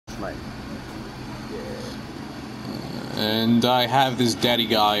my... And I have this daddy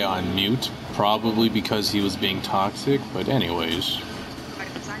guy on mute, probably because he was being toxic, but anyways.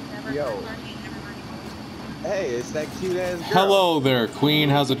 Yo. Hey, it's that cute ass girl. Hello there, Queen.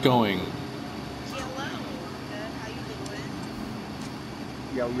 How's it going? Hello. Good. How you doing?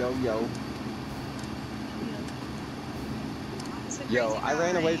 Yo, yo, yo. So Yo, crazy I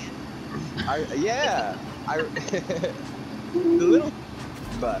ran guy. away. Yeah. The little,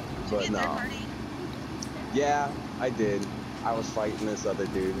 but Did you get third no. party? Yeah, I did. I was fighting this other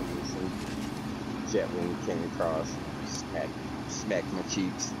dude, and some jet wing came across, smacked my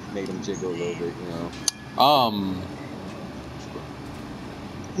cheeks, made him jiggle a little bit, you know.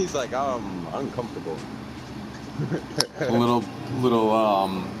 He's like, uncomfortable. A little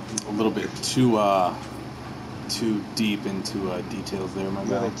bit too deep into details there, my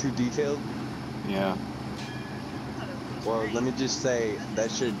Really guy. too detailed? Yeah. Well, let me just say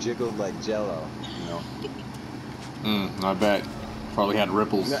that shit jiggled like Jello, you know. I bet. Probably had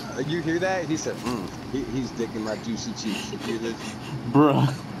ripples. Now, you hear that? He said, he's digging my juicy cheeks. You hear this?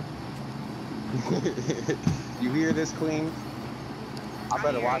 Bruh. You hear this, Queen? I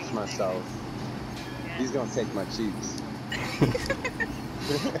better watch myself. He's gonna take my cheeks.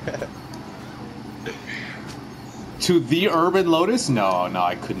 To the Urban Lotus? No,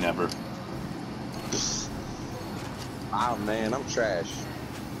 I could never. Oh man, I'm trash.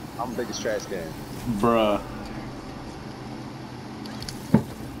 I'm the biggest trash can. Bruh.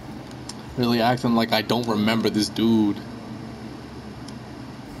 Really acting like I don't remember this dude.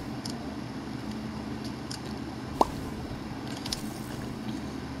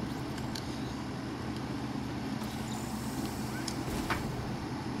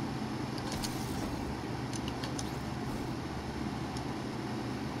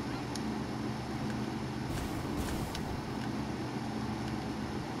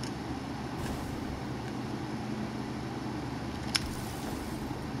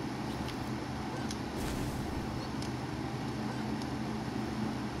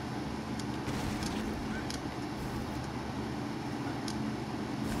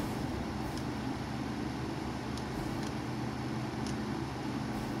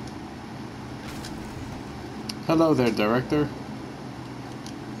 Hello there, director.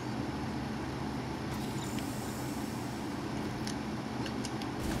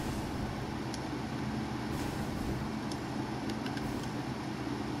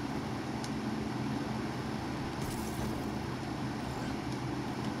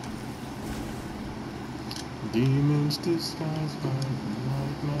 Demons disguised by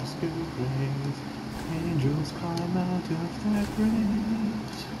white masquerades, angels climb out of their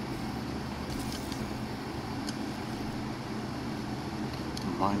graves.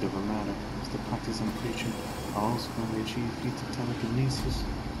 Mind over matter is the practice and preaching. Also, when they achieve feats of telekinesis,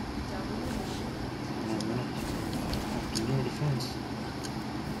 after your defense.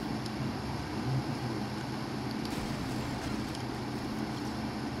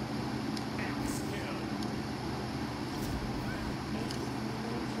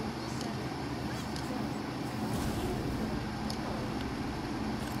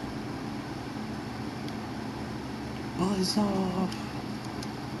 Buzz off.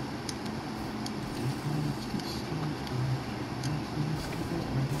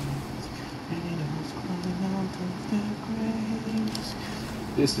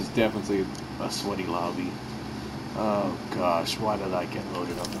 This is definitely a sweaty lobby. Oh gosh, why did I get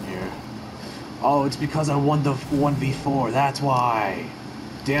loaded up in here? Oh, it's because I won the 1v4, that's why!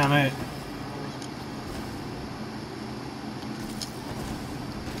 Damn it!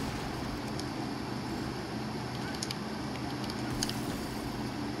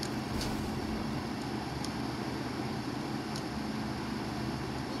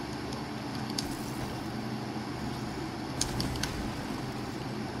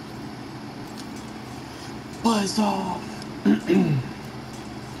 Buzz off!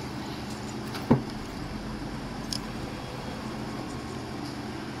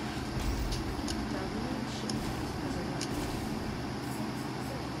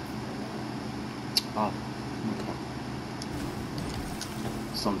 Oh, okay.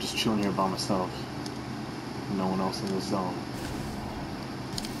 So I'm just chilling here by myself. No one else in the zone.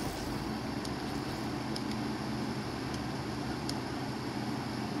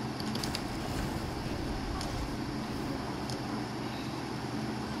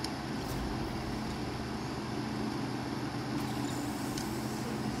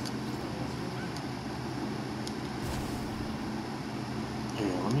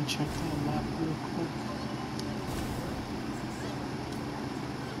 Let me check that map real quick.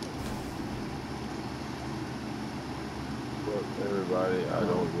 Look, everybody, I don't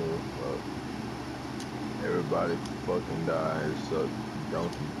know. everybody fucking dies, suck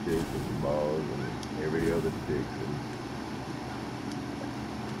donkey dick and balls and every other dick.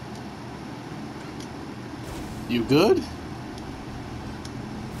 You good?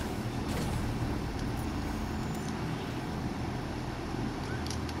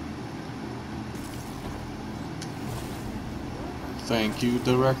 Thank you,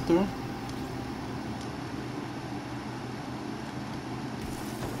 director.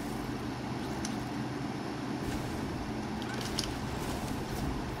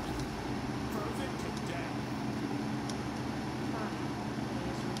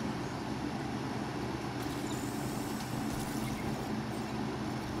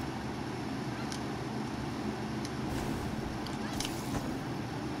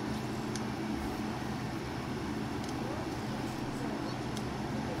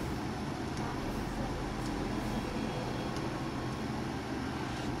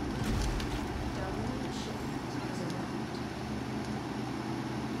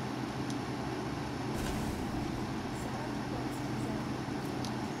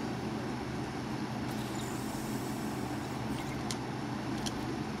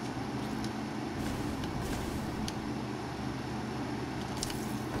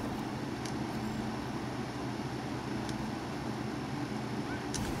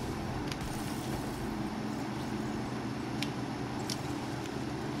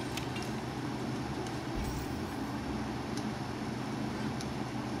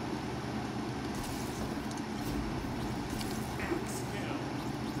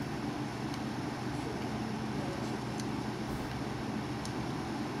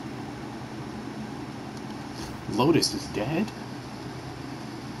 Lotus is dead?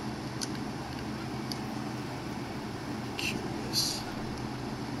 Curious.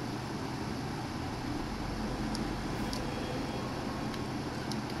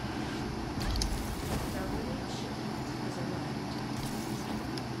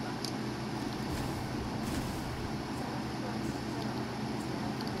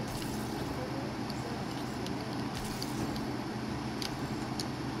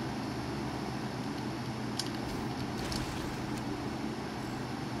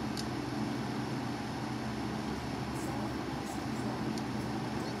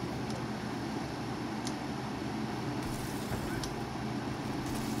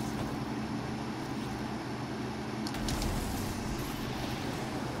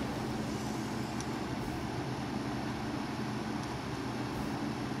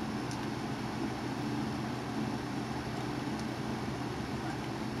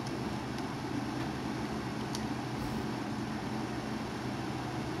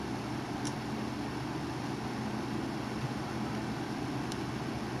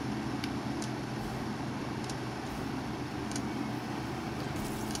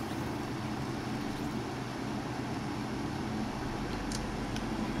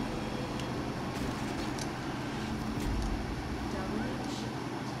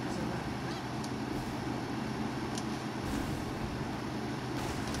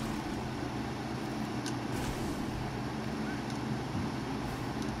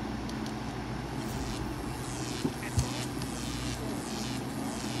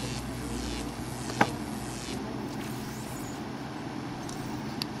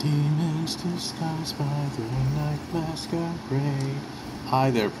 Demons disguised by the night masquerade.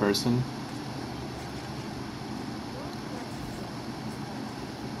 Hi there, person.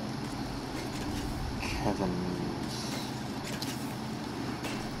 Kevin's.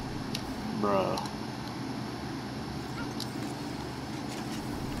 Bruh.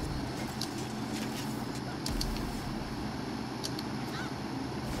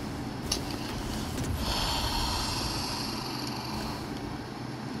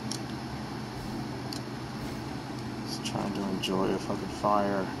 Trying to enjoy a fucking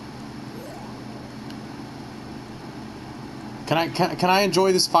fire. Can I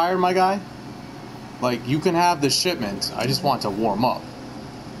enjoy this fire, my guy? Like, you can have the shipment. I just want to warm up.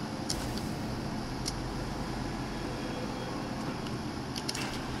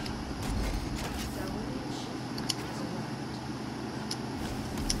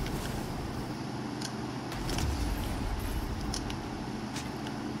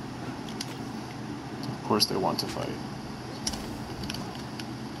 Of course they want to fight.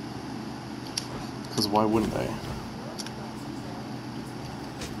 Because why wouldn't they?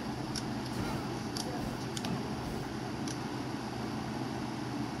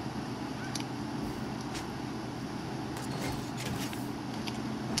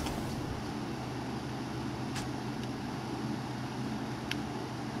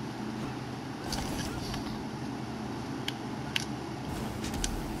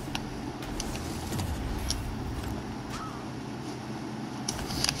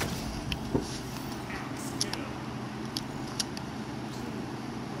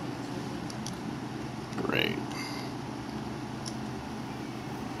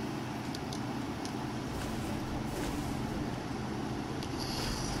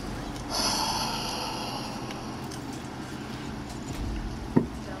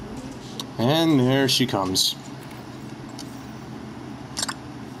 And there she comes.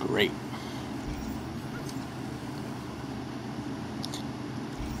 Great.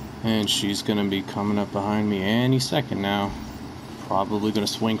 And she's gonna be coming up behind me any second now. Probably gonna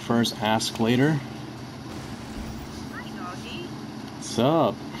swing first, ask later. Hi, doggy. What's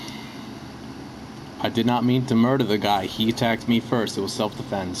up? I did not mean to murder the guy. He attacked me first. It was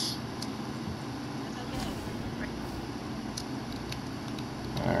self-defense. That's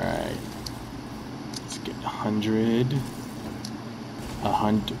okay. Alright. Let's get 100.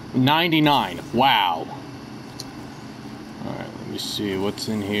 99. Wow. Alright, let me see. What's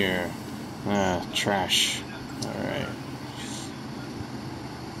in here? Trash. Alright.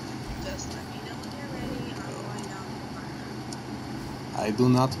 Just let me know when you're ready. I'm going down the fire. I do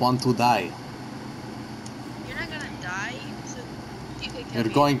not want to die. You're not gonna die, so you could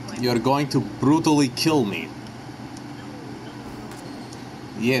kill me. You're going to brutally kill me.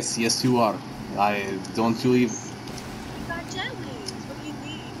 No. Yes, you are. Don't you even... You got jet wings. What do you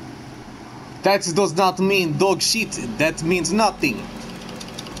mean? That does not mean dog shit. That means nothing.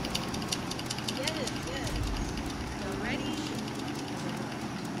 Yes. You ready?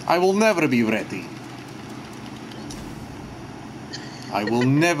 I will never be ready. I will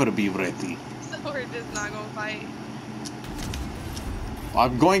never be ready. So we're just not gonna fight?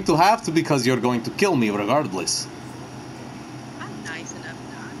 I'm going to have to because you're going to kill me regardless. I'm nice enough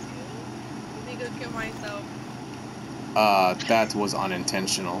not to. Let me go kill myself. That was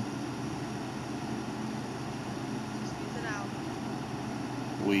unintentional. Squeeze it out.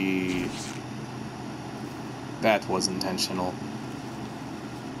 That was intentional.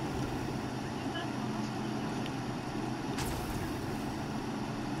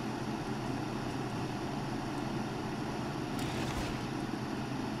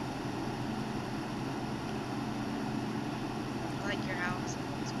 I like your house. It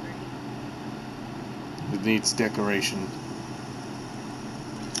looks pretty. It needs decoration. You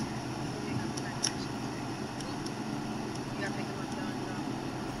gotta pick 'em up, though, and drop 'em.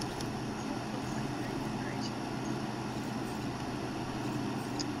 Looks like great decoration.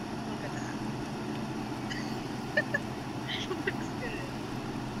 Look at that. Looks good.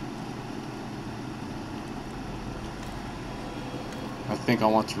 I think I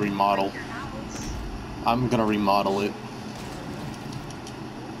want to remodel. Like your house. I'm gonna remodel it.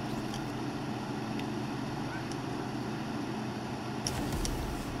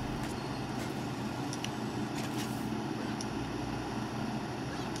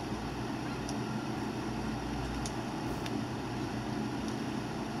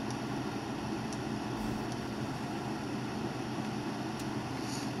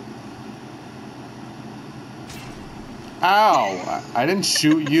 Ow! I didn't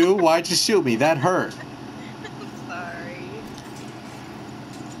shoot you. Why'd you shoot me? That hurt. I'm sorry.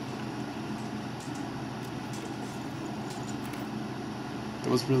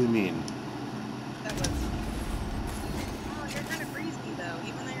 That was really mean. That was. Oh, you're kind of freeze me though,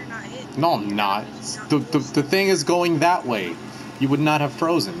 even though you're not hit. No, I'm not. The thing is going that way. You would not have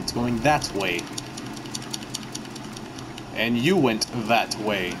frozen. It's going that way. And you went that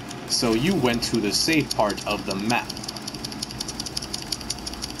way. So you went to the safe part of the map.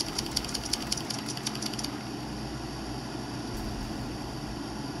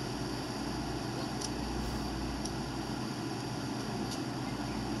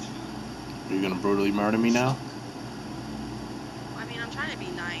 Are you gonna brutally murder me now? I mean, I'm trying to be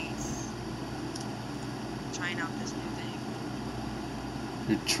nice. I'm trying out this new thing.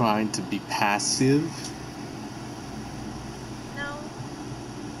 You're trying to be passive? No.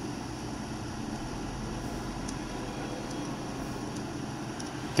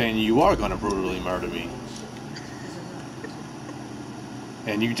 Then you are gonna brutally murder me.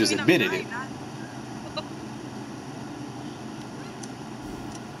 And you just I mean, admitted it. not.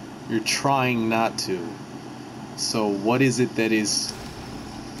 You're trying not to. So what is it that is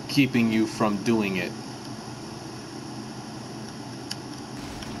keeping you from doing it?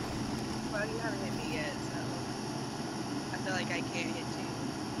 Well, you haven't hit me yet, so I feel like I can't hit you,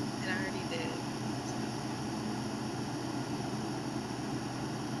 and I already did.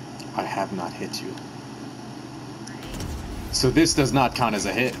 I have not hit you. Right? So this does not count as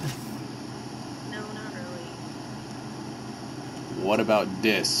a hit. No, not really. What about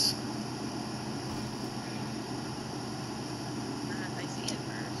this? Not if I see it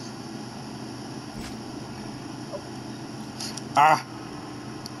first. Ah!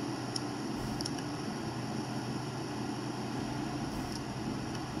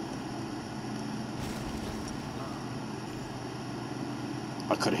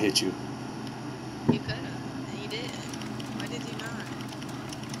 I could have hit you. You could have, and you didn't. Why did you not?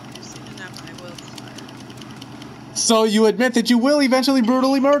 You're soon enough So you admit that you will eventually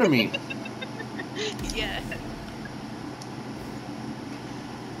brutally murder me. Yeah.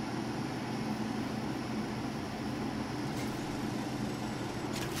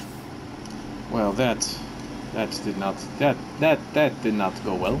 Well, that did not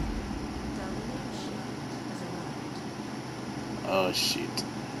go well. Oh shit.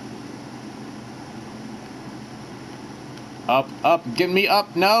 Up, get me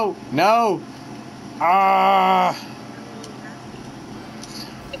up. No. Ah.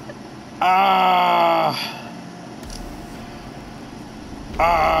 Ah.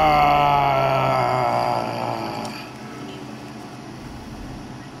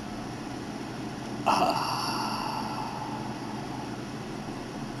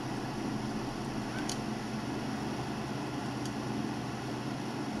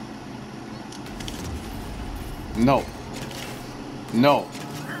 No.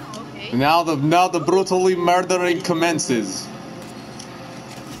 Okay. Now the brutally murdering commences.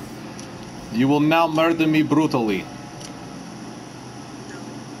 You will now murder me brutally. No.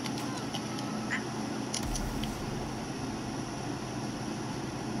 I'm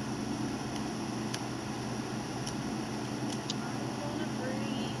gonna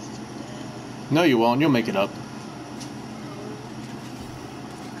freeze to death. No, you won't. You'll make it up.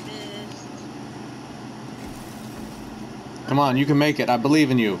 I missed. Come on, you can make it. I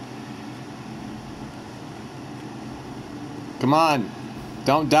believe in you. Come on.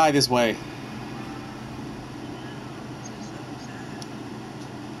 Don't die this way. This is so sad.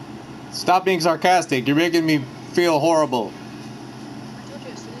 Stop being sarcastic. You're making me feel horrible. I told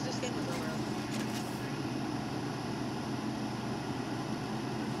you as soon as this game was over.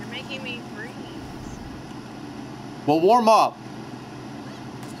 You're making me freeze. Well, warm up.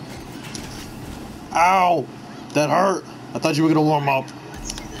 Ow. That hurt. I thought you were going to warm up.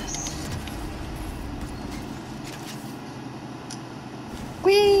 Let's do this.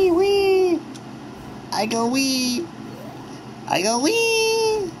 Wee, wee. I go wee. I go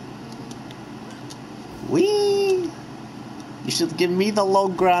wee. Wee. You should give me the low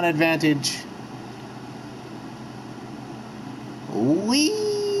ground advantage. Wee.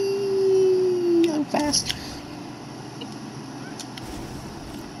 I'm fast.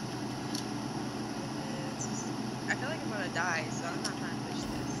 I feel like I'm gonna die, so I'm not trying to push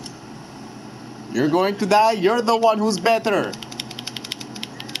this. You're going to die. You're the one who's better. No.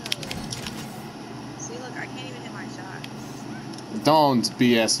 See, look, I can't even hit my shots. Don't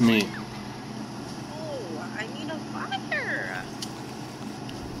BS me. Oh, I need a fire.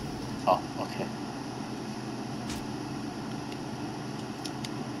 Oh, okay.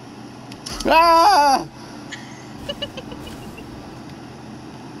 Ah!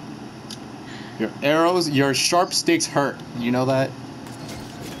 Your arrows, your sharp sticks hurt. You know that? No,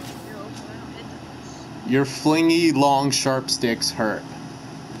 I don't hit those. Your flingy, long, sharp sticks hurt.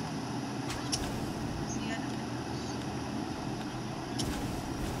 See, I don't hit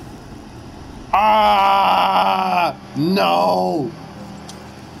Ah! No!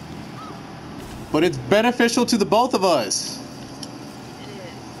 But it's beneficial to the both of us. those. It is.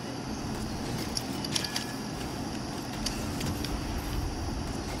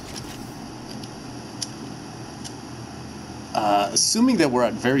 Assuming that we're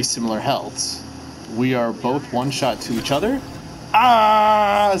at very similar healths, we are both one shot to each other.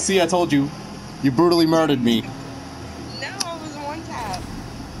 Ah! See, I told you. You brutally murdered me. No, it was one tap.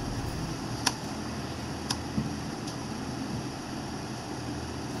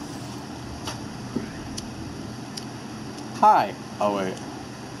 Hi. Oh, wait.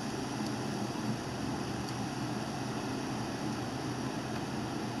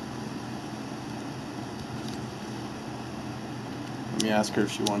 Let me ask her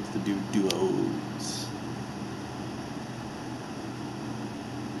if she wants to do duos.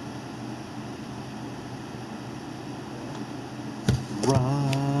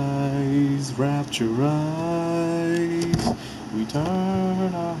 Rise, rapture, rise. We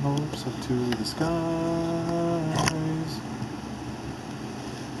turn our hopes up to the skies.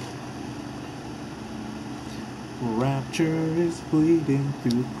 Rapture is bleeding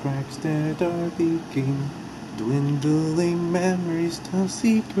through cracks that are leaking. Dwindling memories tell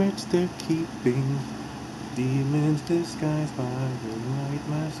secrets they're keeping. Demons disguised by the white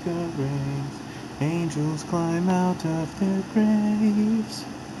masquerades. Angels climb out of their graves.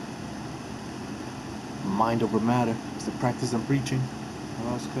 Mind over matter is the practice I'm preaching.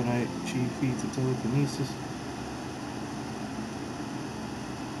 How else could I achieve feats of telekinesis?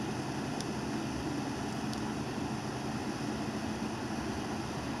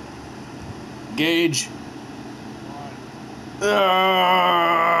 Gage.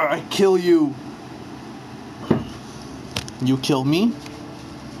 I kill you. You kill me?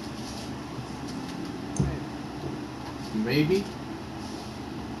 Maybe.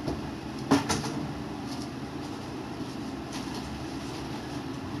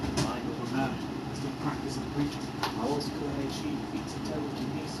 I was could achieve feats of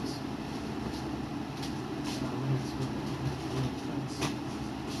telekinesis.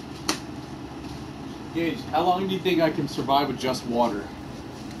 Gage, how long do you think I can survive with just water?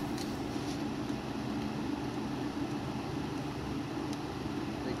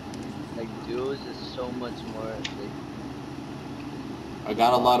 Like duos is so much more like. I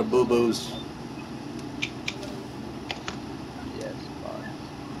got a lot of boo-boos. Yes, boss.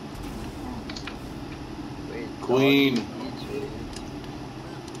 Wait, Queen. dog feature.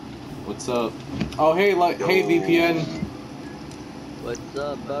 What's up? Oh, hey, hey, VPN. What's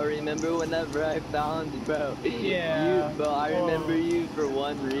up, bro? Remember whenever I found, bro? Yeah. Bro. I remember you for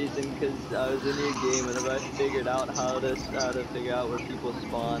one reason, cause I was in your game. Whenever I figured out how to figure out where people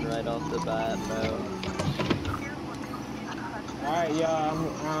spawn right off the bat, bro. Alright, y'all.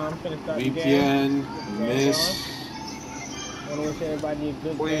 I'm finna start the game. VPN, Game's on. miss. Wanna wish everybody a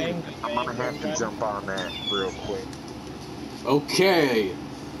good Queen, game. Good I'm game gonna for have to everybody. jump on that real quick. Okay.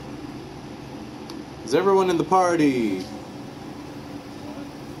 Is everyone in the party?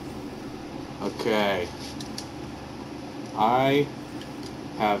 Okay. I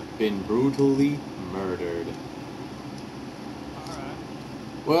have been brutally murdered. Alright.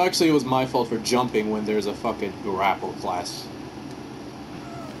 Well, actually, it was my fault for jumping when there's a fucking grapple class.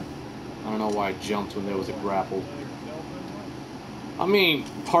 I don't know why I jumped when there was a grapple. I mean,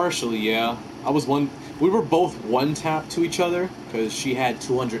 partially, yeah. We were both one tap to each other because she had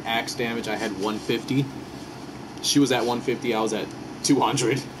 200 axe damage. I had 150. She was at 150. I was at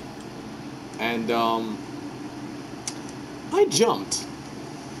 200. And I jumped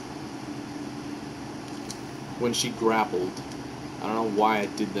when she grappled. I don't know why I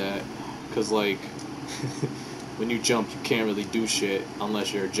did that. Cause like, when you jump, you can't really do shit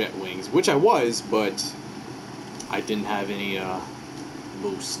unless you're jet wings, which I was, but I didn't have any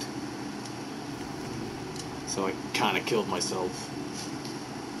boost. So I kind of killed myself.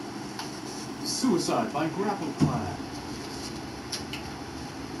 Suicide by grapple class.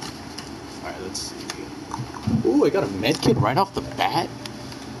 Alright, let's see. Ooh, I got a medkit right off the bat?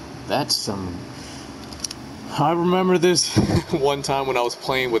 That's some... I remember this one time when I was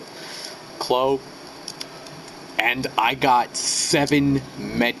playing with Chloe, and I got 7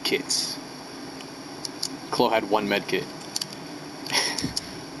 medkits. Chloe had 1 medkit.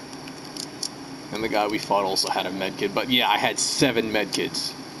 And the guy we fought also had a medkit. But yeah, I had 7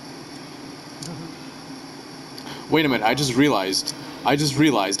 medkits. Wait a minute, I just realized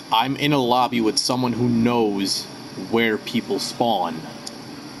I'm in a lobby with someone who knows where people spawn.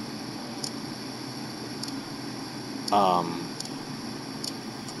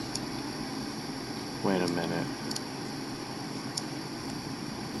 Wait a minute.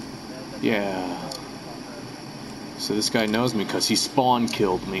 Yeah. So this guy knows me because he spawn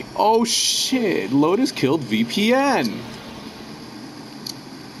killed me. Oh shit! Lotus killed VPN!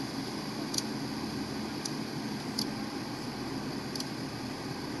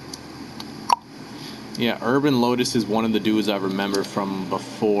 Yeah, Urban Lotus is one of the dudes I remember from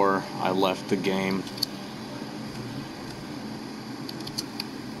before I left the game.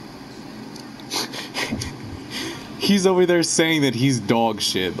 He's over there saying that he's dog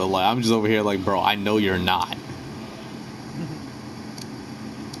shit, but like I'm just over here like, bro, I know you're not.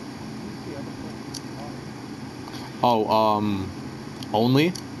 Oh,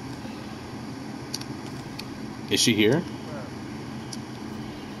 only? Is she here?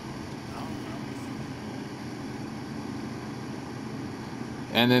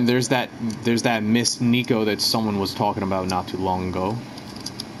 And then there's that Miss Nico that someone was talking about not too long ago.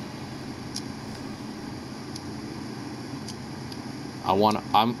 I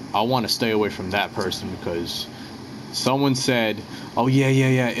want to stay away from that person because someone said, "Oh yeah,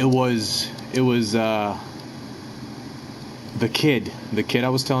 it was the kid I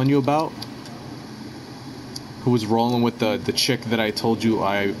was telling you about, who was rolling with the chick that I told you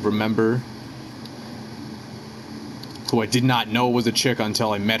I remember, who I did not know was a chick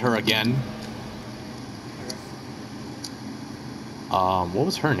until I met her again." What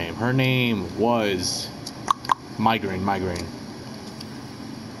was her name? Her name was Migraine.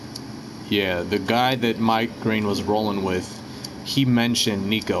 Yeah, the guy that Migraine was rolling with, he mentioned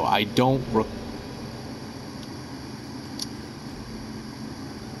Nico. I don't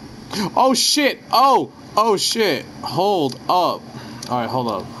Oh shit! Oh shit! Hold up. Alright, hold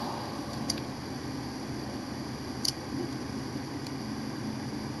up.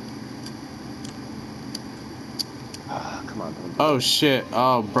 Come Oh shit.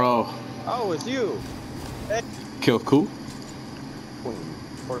 Oh bro. Oh, it's you. Hey. Kill cool. Queen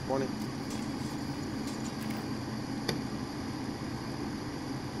 420.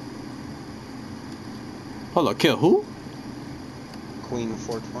 Hold on, kill who? Queen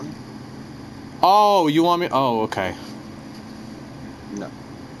 420. Oh, you want me? Oh, okay. No,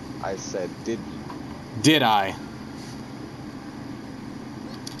 I said did you? Did I?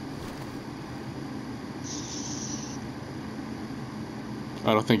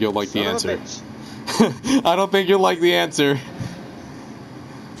 I don't think you'll like the Son of a answer. bitch. I don't think you'll like the answer.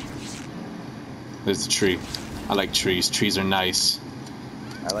 There's a tree. I like trees. Trees are nice.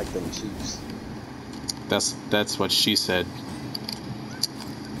 I like them Chiefs. That's what she said.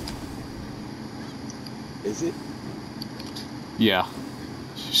 Is it? Yeah.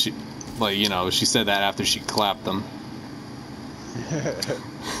 She, like, you know, she said that after she clapped them.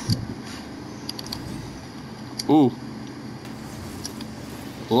 Ooh.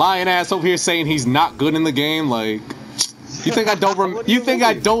 Lion ass over here saying he's not good in the game. Like, you think I don't? You think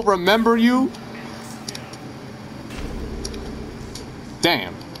I don't remember you?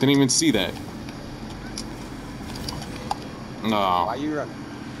 Damn, didn't even see that. No. Why you running?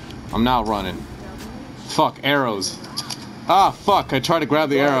 I'm not running. Fuck, arrows. Ah, fuck, I tried to grab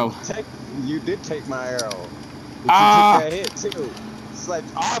the arrow. You did take my arrow. But Ah! You took that hit too. It's like,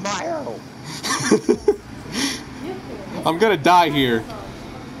 oh, my arrow. I'm gonna die here.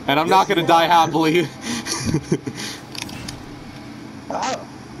 And I'm not gonna die happily. Oh,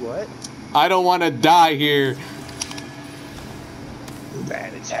 what? I don't want to die here.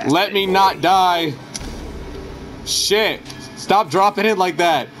 Let me not die. Shit. Stop dropping it like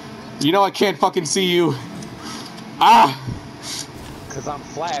that. You know I can't fucking see you. Ah! Cause I'm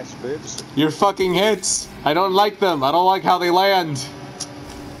Flash, bitch. Your fucking hits. I don't like them. I don't like how they land.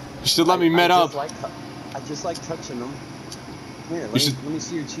 You should let me met up. I just like touching them. Here, let me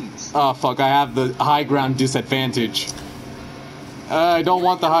see your cheeks. Oh fuck, I have the high ground disadvantage. I don't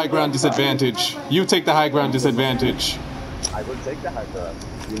want the high ground disadvantage. You take the high ground disadvantage. I will take the high ground.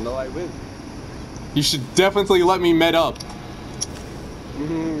 You know I will. You should definitely let me met up.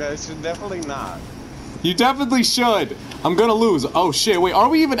 I should definitely not. You definitely should. I'm gonna lose. Oh shit, wait, are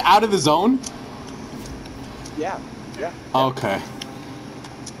we even out of the zone? Yeah. Okay.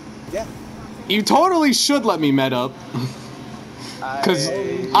 Yeah. You totally should let me met up. Cause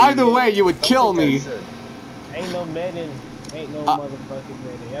either way you would kill me. Ain't no medding. Ain't no motherfucking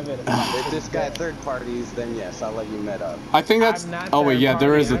medding. I better If this guy third parties, then yes, I'll let you met up. I think that's. Oh wait, yeah,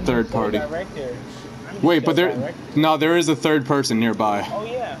 there is a third party. Wait, but there is a third person nearby. Oh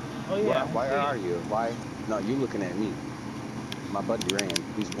yeah. Why are you? Why? No, you looking at me. My buddy ran.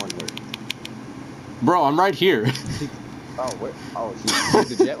 He's one hit. Bro, I'm right here. Oh, where? Oh,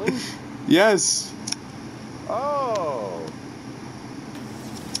 he's the Jetwing? Yes. Oh.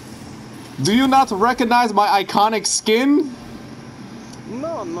 Do you not recognize my iconic skin?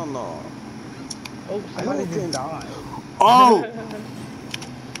 No. Oh, somebody just died. Oh.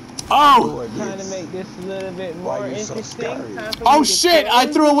 Oh. Trying to make this a little bit more interesting. Oh shit! I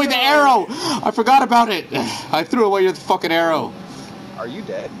threw away the arrow. I forgot about it. I threw away your fucking arrow. Are you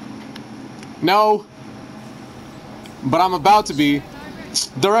dead? No. But I'm about to be.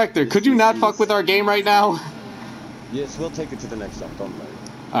 Director, could you not fuck with our game right now? Yes, we'll take it to the next jump. Don't worry.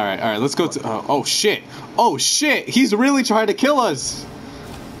 All right, let's go to. Oh shit! Oh shit! He's really trying to kill us.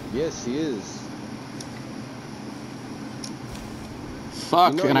 Yes, he is.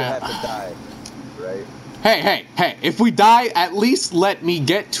 Fuck! You know you have to die, right? Hey! If we die, at least let me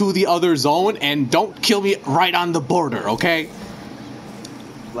get to the other zone and don't kill me right on the border, okay?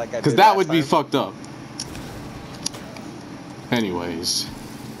 Like I did. Because that would be fucked up. Anyways.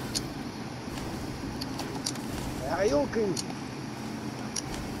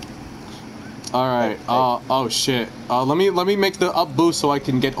 All right. Oh shit. Let me make the up boost so I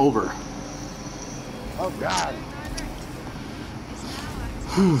can get over. Oh god.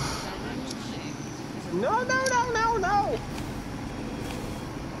 No.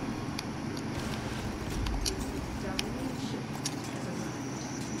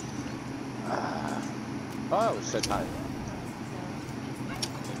 Oh, shit time.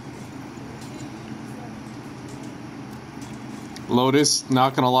 Lotus,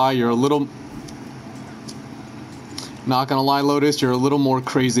 not gonna lie, you're a little. Not gonna lie, Lotus, you're a little more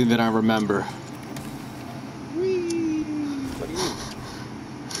crazy than I remember. Whee! What do you mean?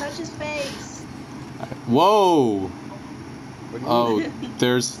 Touch his face. Whoa! What do you Oh, mean?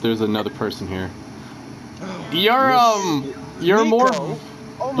 there's another person here. You're more.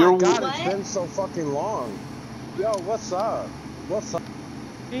 Oh my god, it's been so fucking long. Yo, what's up? What's up?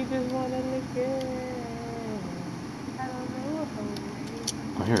 She just wanna lick it. I don't know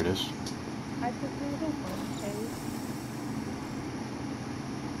Oh, here it is. I just need this one, okay?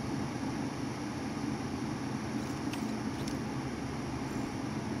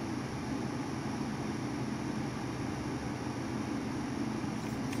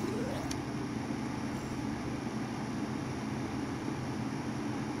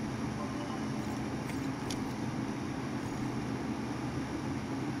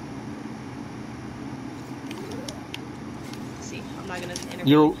 See, I'm not gonna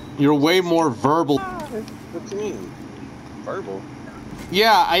interview. You're way more verbal. What you mean? Verbal?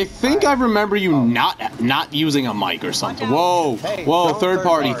 Yeah, I think I remember you not using a mic or something. Watch out. Whoa, Hey, whoa, don't third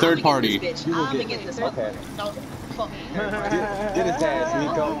party, I'm third gonna get party. this bitch. You will I'm gonna get get this okay. motherfucker. Don't fuck me. Get his ass,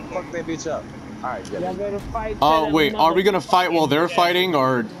 Nico. Fuck that bitch up. Alright, Y'all Jimmy. better fight. Oh, to the wait, are we gonna fight while they're motherfucking fighting,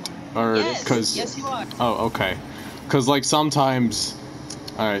 or Yes, cause? yes you are. Oh, okay. Cause like sometimes,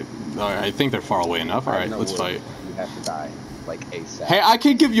 all right, I think they're far away enough. All I have right, no let's wood. fight. You have to die. Like ASAP. Hey, I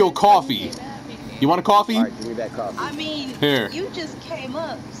can give you a coffee. You want a coffee? Alright, give me that coffee. I mean, Here. you just came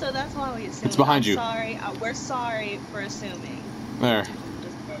up, so that's why we assumed. It's behind I'm you. Sorry, we're sorry for assuming. There.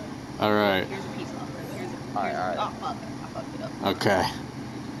 Just, All right. Here's a peace offering. Here's a. Alright. Oh fuck! I fucked it up. Okay.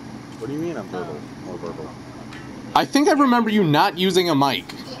 What do you mean I'm verbal? More verbal. I think I remember you not using a mic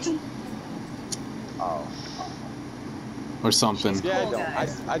Oh. or something. She's Yeah, I cool, don't.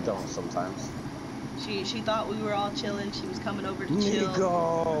 guys. I don't sometimes. She thought we were all chilling. She was coming over to chill.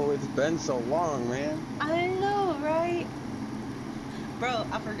 Nico, it's been so long, man. I know, right? Bro,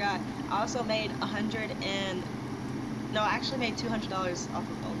 I forgot. I also made I actually made $200 off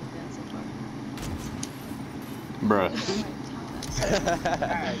of OnlyFans so far. Bruh.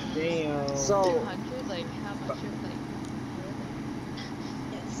 God damn. So 200, like how much you're like?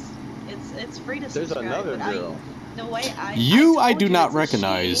 Yes, it's free to there's subscribe. another but girl. The way You, I told do you not it's a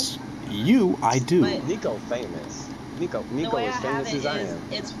recognize. she. You, I do. But- Nico famous. Nico The way as I have famous it as I is am.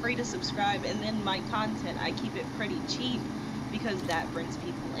 it's free to subscribe, and then my content I keep it pretty cheap because that brings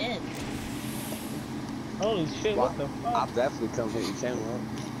people in. Holy shit, what the I'll fuck? definitely come hit your channel up.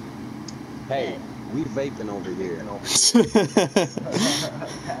 Hey, we vaping over here.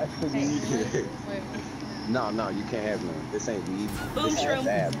 No, you can't have none. This ain't weed. Boom This is shroom.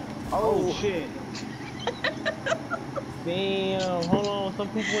 bad. Oh shit. Damn, hold on, some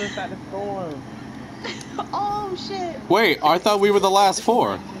people inside the storm. Oh shit! Wait, I thought we were the last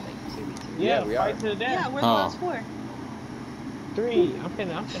four. Yeah, we fight are. to the death. Yeah, we're the Oh. last four. 3. I'm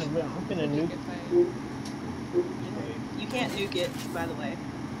finna nuke. You can't nuke it, by the way.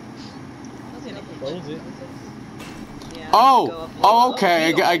 Close it. Yeah, go Oh, up oh, low. okay.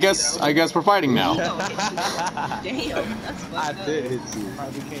 He don't I hit guess you, I guess we're fighting though. He now. don't hit you. Damn, that's fucked I up. did hit you.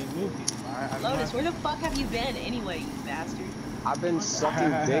 Probably can't nuke it. Lotus, where the fuck have you been anyway, you bastard? I've been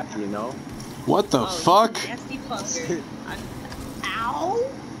sucking dick, you know. What the Oh, fuck? you nasty fucker. Ow!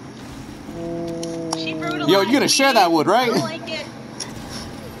 She brutalized Yo, you gonna share that wood, I right? don't like it.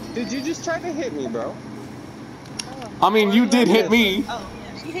 Did you just try to hit me, bro? I mean, you did hit me. Oh,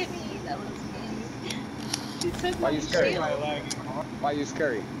 yeah, she hit me. That was She took Why my you scared? shield. Why you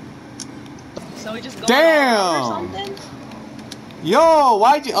scary? So we just go Damn! or something? Yo,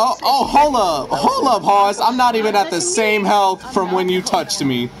 why'd you? Oh, hold up, Hoss. I'm not even at the same health from when you touched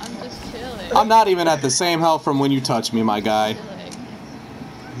me. I'm just chilling. I'm not even at the same health from when you touched me, my guy.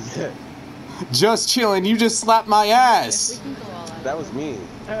 Chilling. Just chilling. You just slapped my If we ass. can go all out. That was me.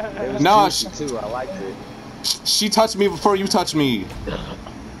 It was No, juicy too. I liked it. She touched me before you touched me.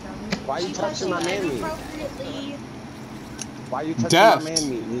 Why you She touching my man meat? inappropriately. Why you touching Deft. my man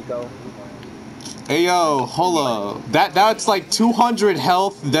meat, Nico? Hey yo, hold up. That's like 200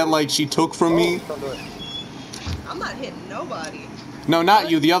 health that like she took from me. Don't do it. I'm not hitting nobody. No, not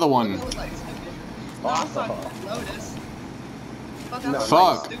you. The other one. No, I'm talking about Lotus. Fuck, No,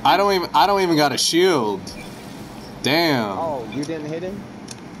 Fuck. I don't even got a shield. Damn. Oh, you didn't hit him?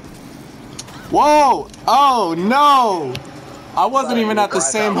 Whoa! Oh no! I wasn't even at the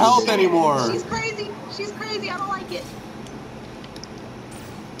same health anymore. She's crazy. She's crazy. I don't like it.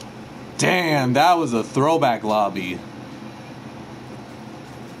 Damn, that was a throwback lobby.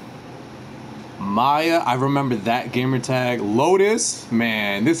 Maya, I remember that gamer tag. Lotus,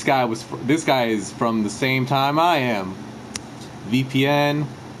 man, this guy is from the same time I am. VPN,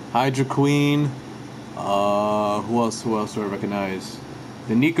 Hydra Queen. Who else do I recognize?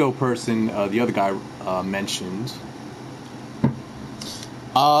 The Nico person, the other guy mentioned.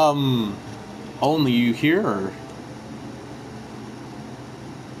 Only you here? Or?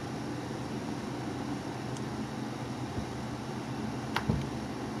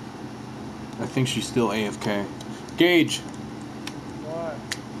 I think she's still AFK. Gage! What?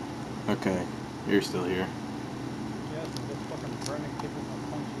 Okay, you're still here. Yes, this fucking burning people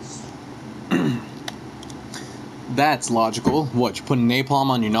from That's logical. What, you putting napalm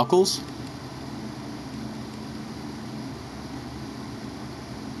on your knuckles?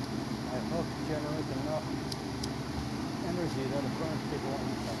 My hook generates enough energy that it burns people on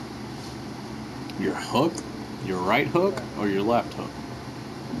Your hook? Your right hook or your left hook?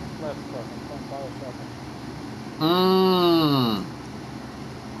 the left hook. I'm playing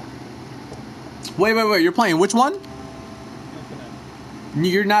Bioshock. Wait. You're playing which one? Infinite.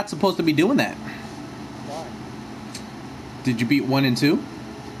 You're not supposed to be doing that. Why? Did you beat 1 and 2?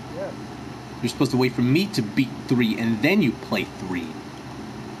 Yes. You're supposed to wait for me to beat 3 and then you play 3. No, I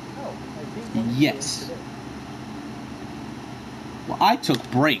beat 1 and 2 Yes. today. Well, I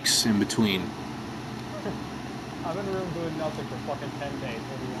took breaks in between. I'm in a room doing nothing for fucking 10 days.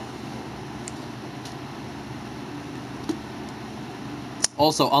 What do you want?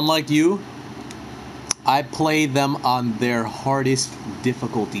 Also, unlike you, I play them on their hardest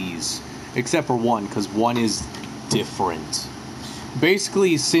difficulties. Except for 1, because 1 is different.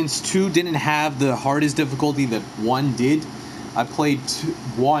 Basically, since 2 didn't have the hardest difficulty that 1 did, I played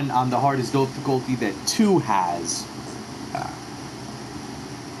 1 on the hardest difficulty that 2 has.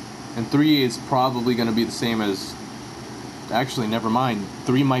 And 3 is probably going to be the same as... Actually, never mind.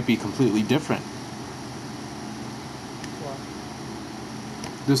 3 might be completely different. What?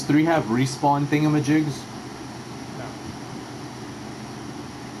 Does 3 have respawn thingamajigs? No.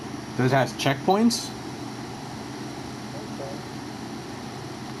 Does it have checkpoints? Okay.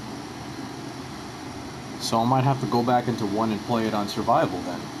 So I might have to go back into 1 and play it on survival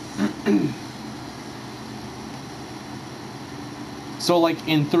then. So like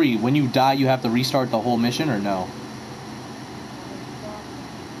in 3, when you die you have to restart the whole mission or no?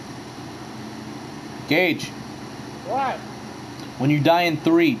 Gage, What? when you die in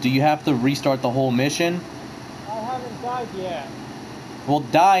 3, do you have to restart the whole mission? I haven't died yet. Well,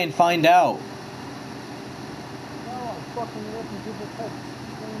 die and find out. No, I'm fucking ripping people's heads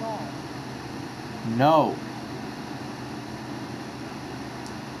clean off. No.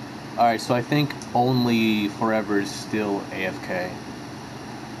 Alright, so I think only Forever is still AFK.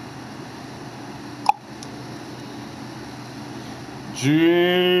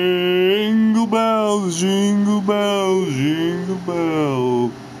 Jingle bells, jingle bells, jingle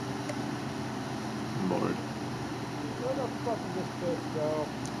bells. I'm bored. Where the fuck did this bitch go?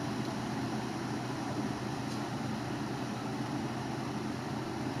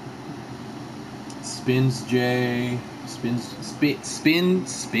 Spins J. Spin?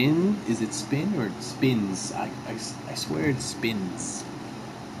 Is it spin or spins? I swear it spins.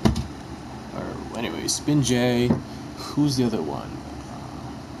 Or anyway, Spin J. Who's the other one?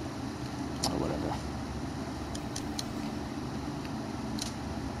 Or whatever.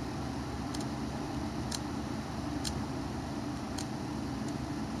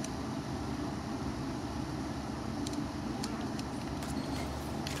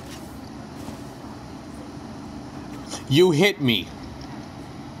 You hit me.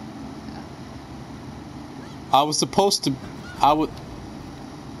 I was supposed to...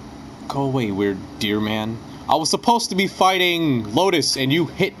 Go away, weird deer man. I was supposed to be fighting Lotus and you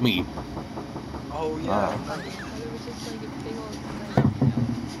hit me. Oh yeah. I thought it was just like a big old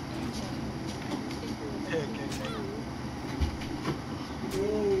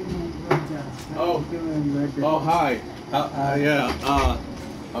thing. Oh, hi. Yeah,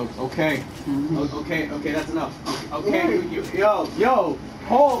 okay. Okay, that's enough. Okay, yo,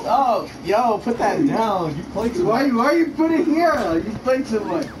 hold up. Yo, put that down. You play too much. Why you put it here? You play too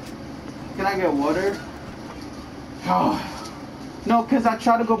much. Can I get water? No, because I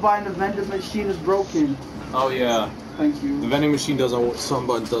tried to go buy and the vending machine is broken. Oh, yeah. Thank you. The vending machine doesn't, some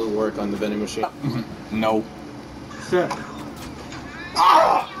buttons doesn't work on the vending machine. No. Sir.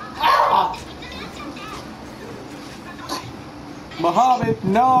 Muhammad,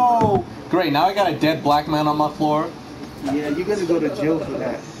 no! Great, now I got a dead black man on my floor. Yeah, you're gonna go to jail for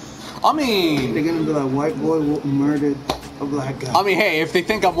that. I mean... They're gonna be like, white boy murdered a black guy. I mean, hey, if they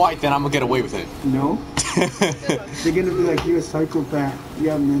think I'm white, then I'm gonna get away with it. No. They're gonna be like, you're a psychopath. You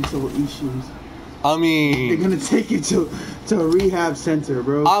have mental issues. I mean... They're gonna take you to a rehab center,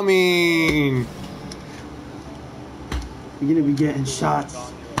 bro. I mean... You're gonna be getting shots.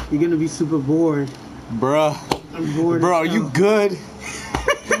 You're gonna be super bored. Bruh. I'm bored. Bro, are you good?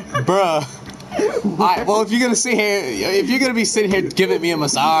 Bruh. Well, if you're gonna sit here, if you're gonna be sitting here giving me a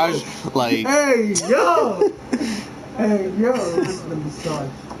massage, like... Hey, yo! Hey, yo! Listen to the massage.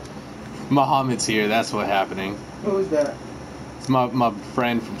 Muhammad's here, that's what's happening. Who is that? It's my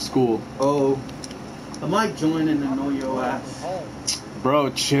friend from school. Oh. I might join and annoy your ass.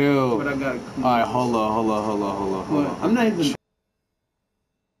 Bro, chill. But I gotta clean. Alright, hold on. I'm not even...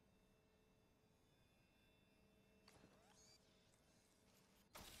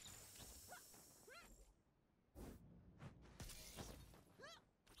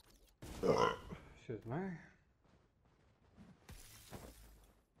 shit, man.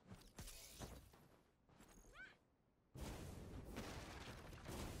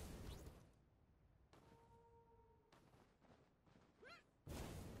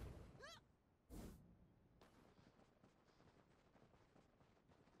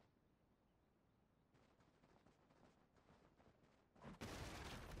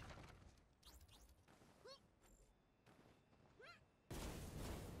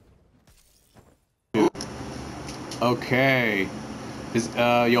 Okay. Is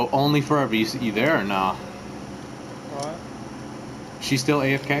yo only forever? You there or nah? What? She still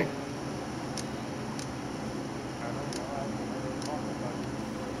AFK? I don't know. I haven't heard her talk about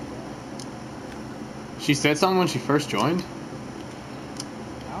it. She said something when she first joined.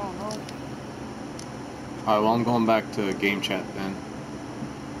 I don't know. Alright, well I'm going back to game chat then.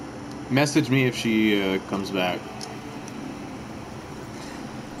 Message me if she comes back.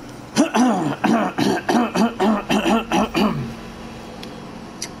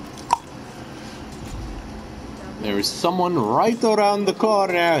 There is someone right around the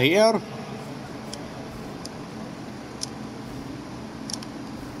corner here.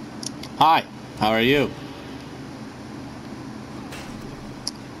 Hi, how are you?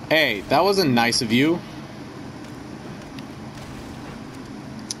 Hey, that wasn't nice of you.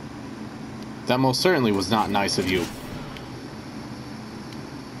 That most certainly was not nice of you.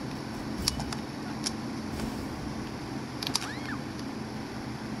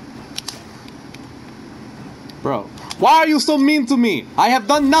 Bro, why are you so mean to me? I have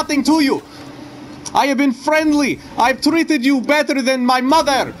done nothing to you. I have been friendly. I've treated you better than my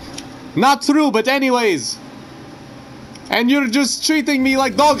mother. Not true, but anyways. And you're just treating me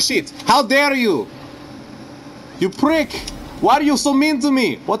like dog shit. How dare you? You prick. Why are you so mean to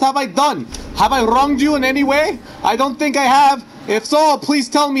me? What have I done? Have I wronged you in any way? I don't think I have. If so, please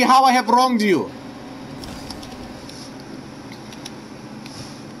tell me how I have wronged you.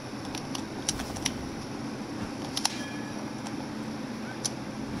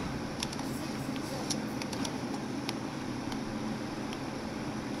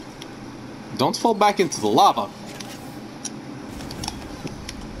 Don't fall back into the lava.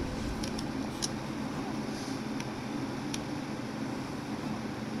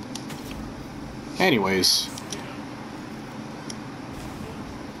 Anyways.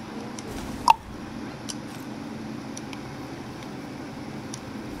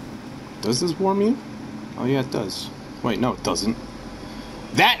 Does this warm you? Oh yeah, it does. Wait, no it doesn't.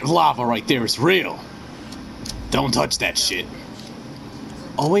 That lava right there is real. Don't touch that shit.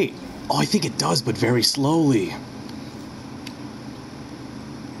 Oh wait. Oh, I think it does, but very slowly.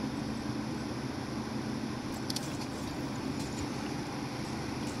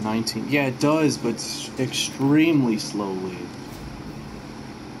 Yeah, it does, but extremely slowly.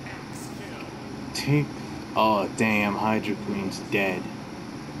 Take. Oh, damn, Hydra Queen's dead.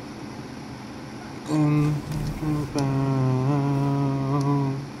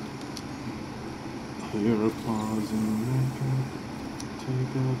 Hear applause and make her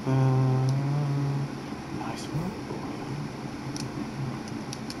take a bow. Nice work, boy.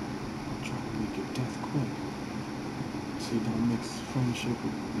 I'll try to make your death quick. So you don't mix friendship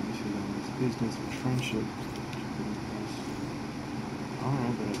with business with friendship.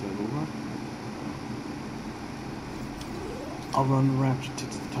 Alright, but I gotta work. I'll run rapture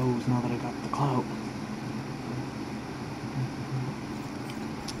tits to toes now that I got the clout.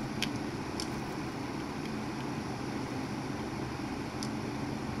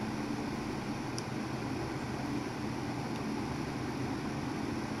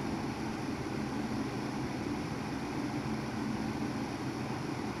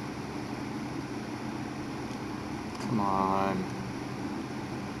 Come on.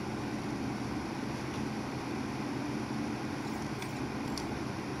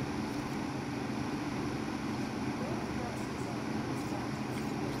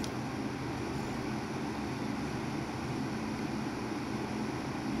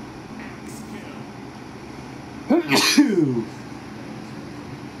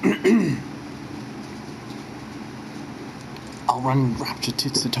 I'll run rapture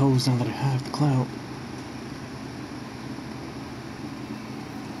tits to toes now that I have the clout.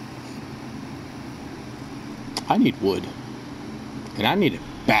 I need wood. And I need it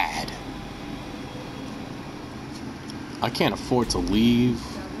bad. I can't afford to leave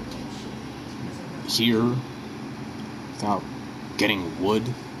here without getting wood.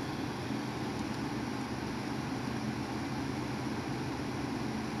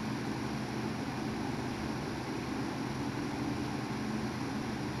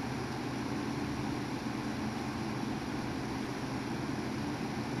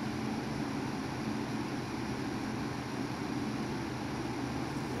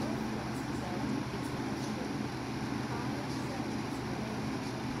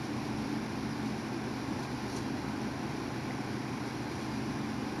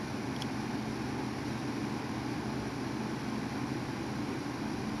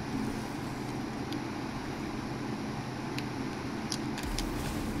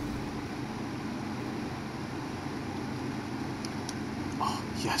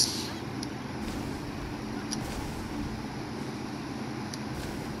 Yes.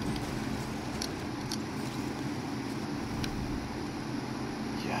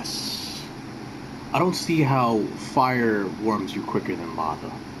 Yes. I don't see how fire warms you quicker than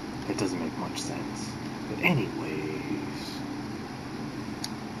lava. That doesn't make much sense. But anyways...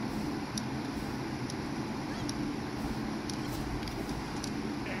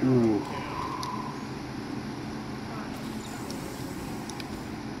 Ooh.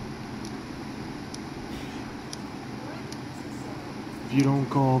 If you don't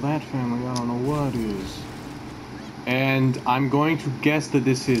call that family, I don't know what is. And I'm going to guess that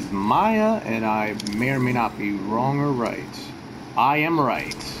this is Maya, and I may or may not be wrong or right. I am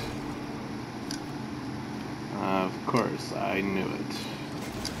right. Of course, I knew it.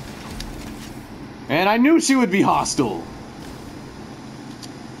 And I knew she would be hostile!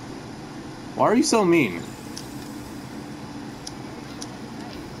 Why are you so mean?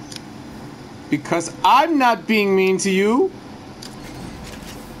 Because I'm not being mean to you!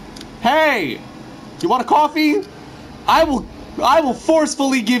 Hey! You want a coffee? I will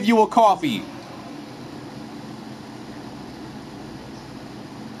forcefully give you a coffee!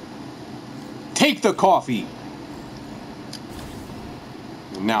 Take the coffee!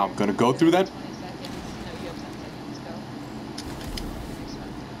 Now I'm gonna go through that. 20 seconds.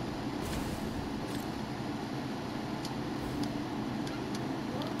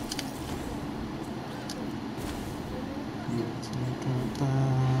 No, you have 10 seconds. Go.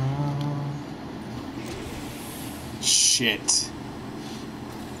 Shit.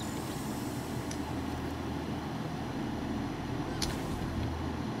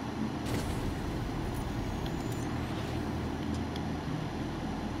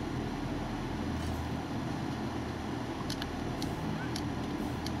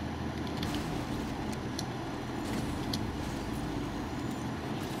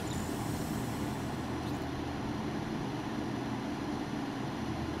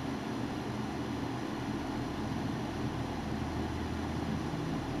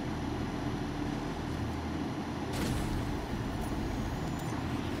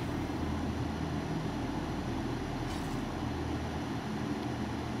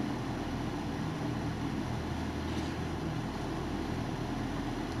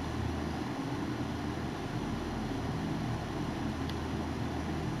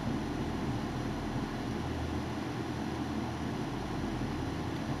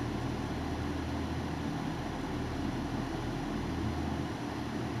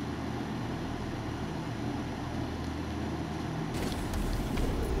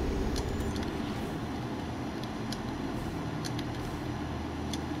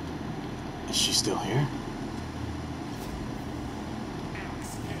 Is she still here?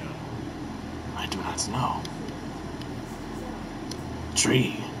 I do not know.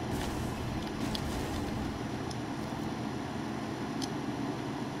 Tree.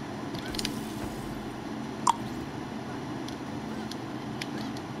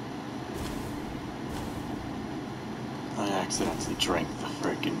 I accidentally drank the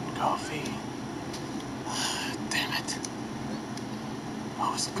frickin' coffee. Damn it.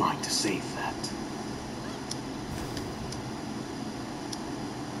 I was going to save that.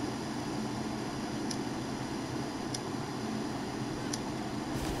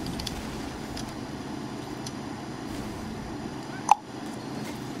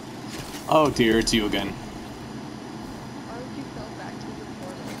 Oh dear, it's you again. Why would you go back to the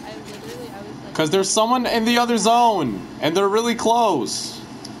portal? I was like... Because there's someone in the other zone, and they're really close. No,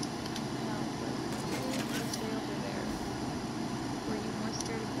 but you stay over there. Were you more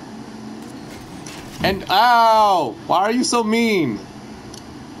scared of that? And ow! Why are you so mean?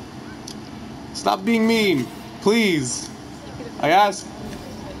 Stop being mean, please. I asked.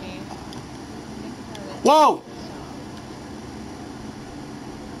 Whoa!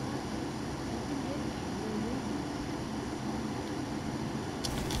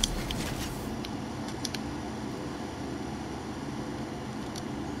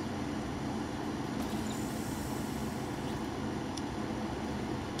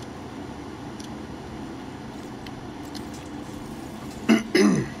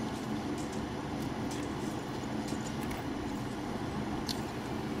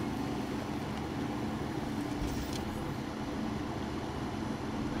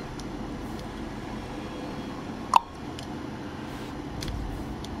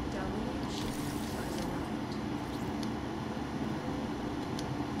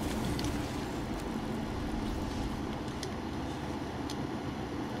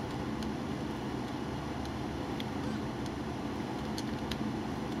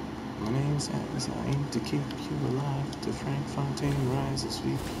 names as I aim to keep you alive. To Frank Fontaine rise and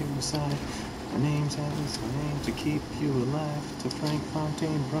sweep you aside. My name's as I aim to keep you alive. To Frank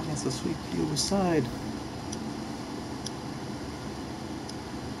Fontaine rise and sweep you aside.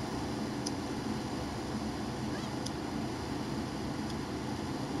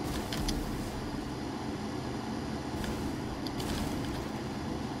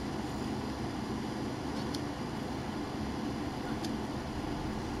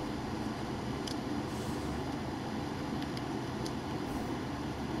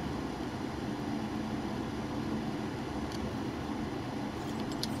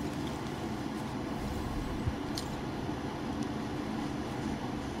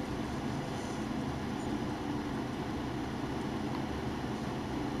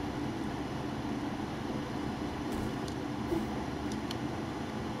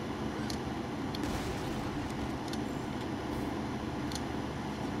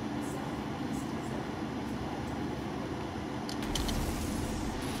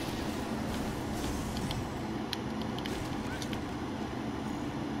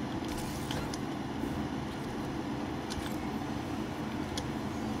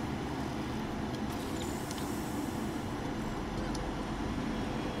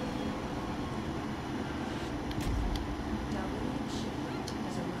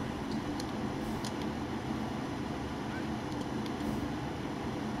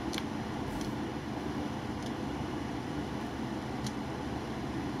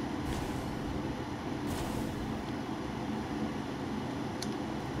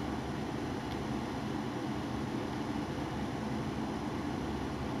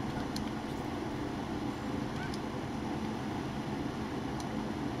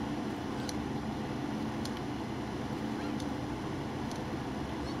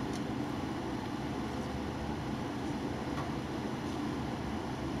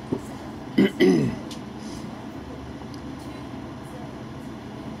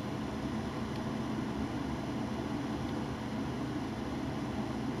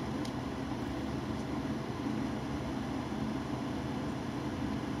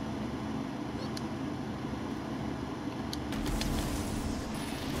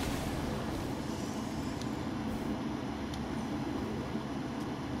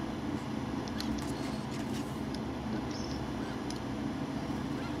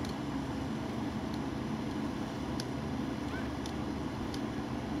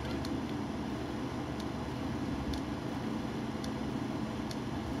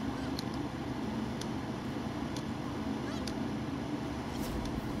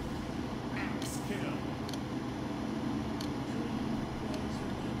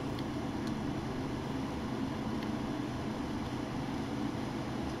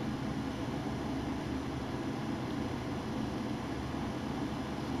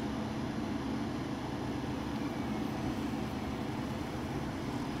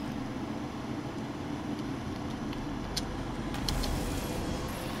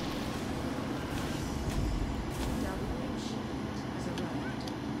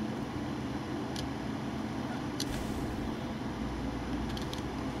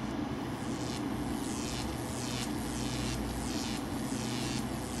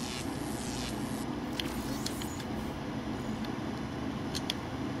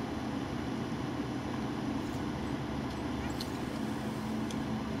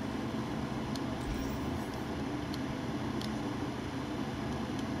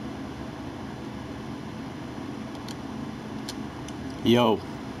 Yo.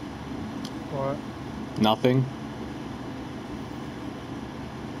 What? Nothing.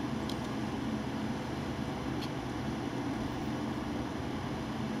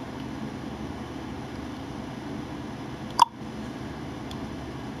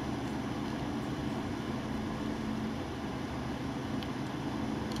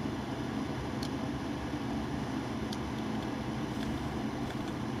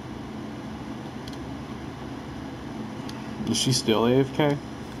 Is she still AFK?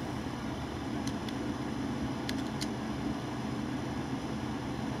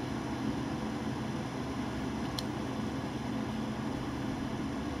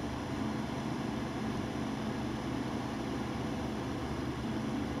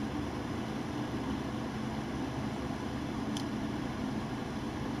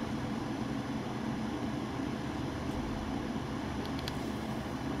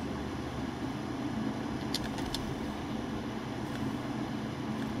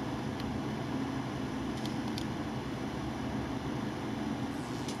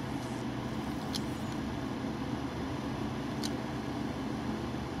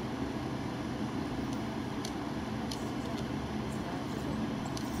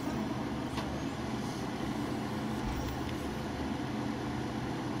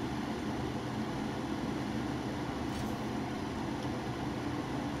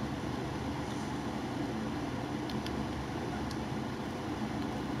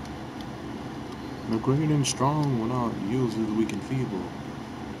 The great and strong will not yield to the weak and feeble.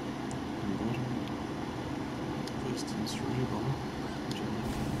 Distance able.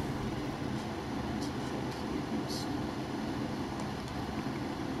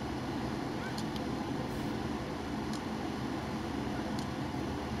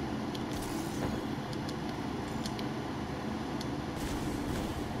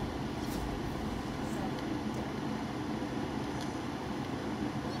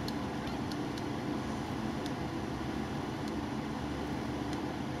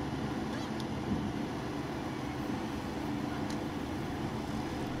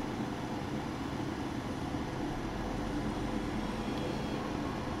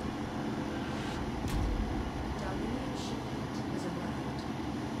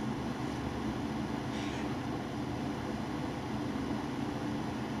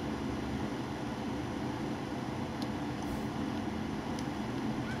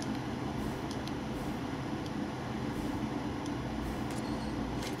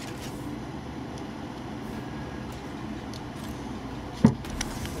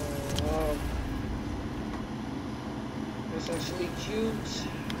 That's actually cute.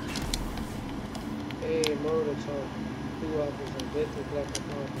 Hey, motor talk. Two offers and bit to black and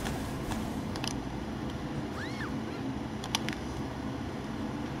white.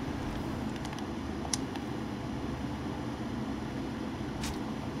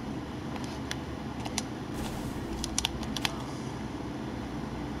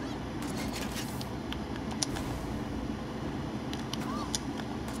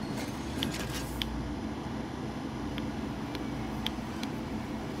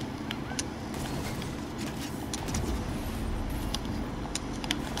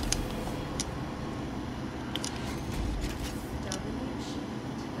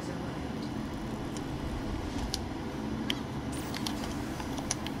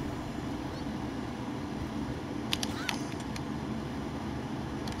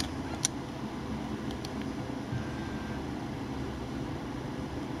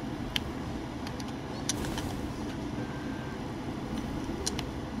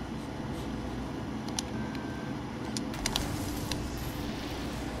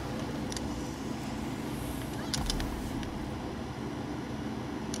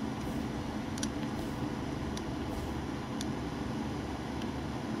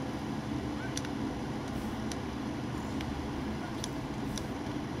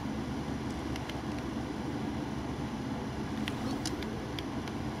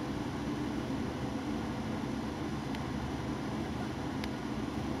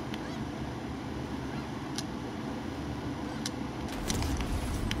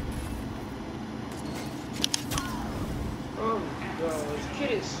 Oh my god, this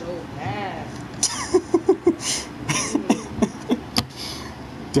kid is so bad.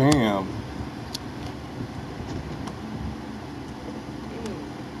 Damn.